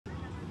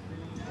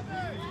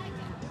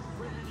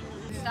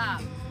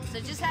stop. So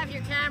just have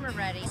your camera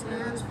ready.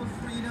 Stands for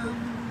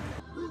freedom.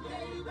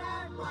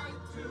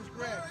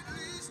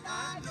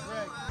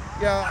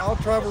 Yeah, I'll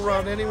travel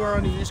around anywhere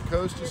on the East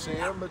Coast to see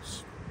him.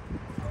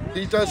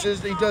 He does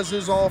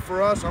his all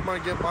for us. I'm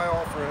gonna give my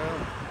all for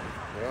him.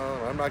 You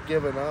know, I'm not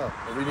giving up.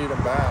 We need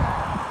him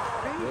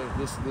back.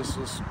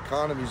 This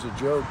economy's a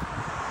joke.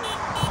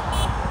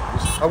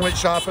 I went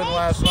shopping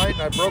last night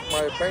and I broke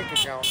my bank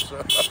account. So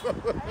it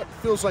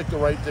feels like the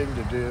right thing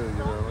to do. You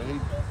know,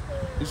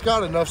 he's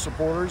got enough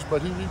supporters,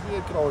 but he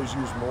could always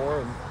use more.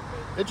 And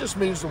it just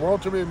means the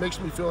world to me. It makes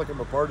me feel like I'm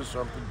a part of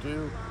something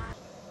too.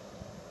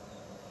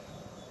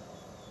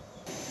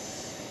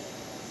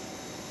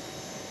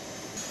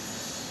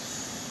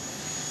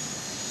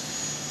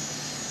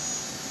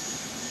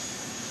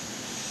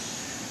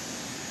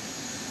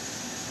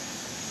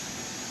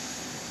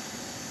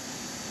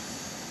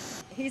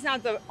 He's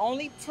not the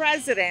only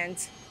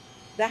president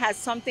that has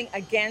something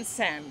against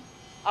him.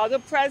 Other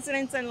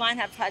presidents in line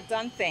have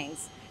done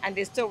things and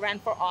they still ran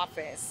for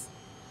office.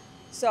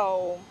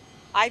 So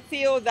I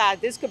feel that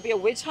this could be a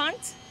witch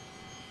hunt.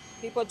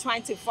 People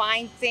trying to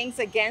find things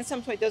against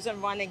him so he doesn't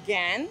run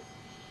again.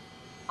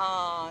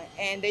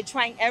 And they're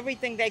trying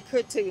everything they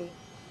could to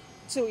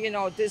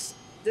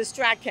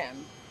distract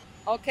him.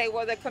 Okay,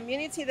 well, the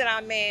community that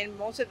I'm in,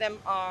 most of them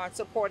are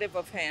supportive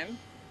of him.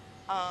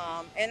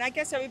 And I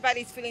guess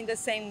everybody's feeling the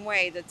same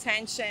way, the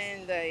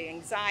tension, the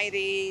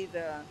anxiety,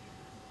 the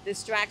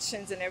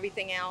distractions and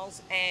everything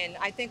else. And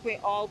I think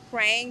we're all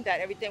praying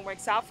that everything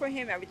works out for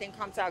him, everything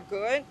comes out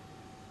good,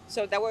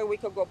 so that way we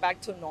could go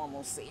back to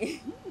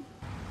normalcy.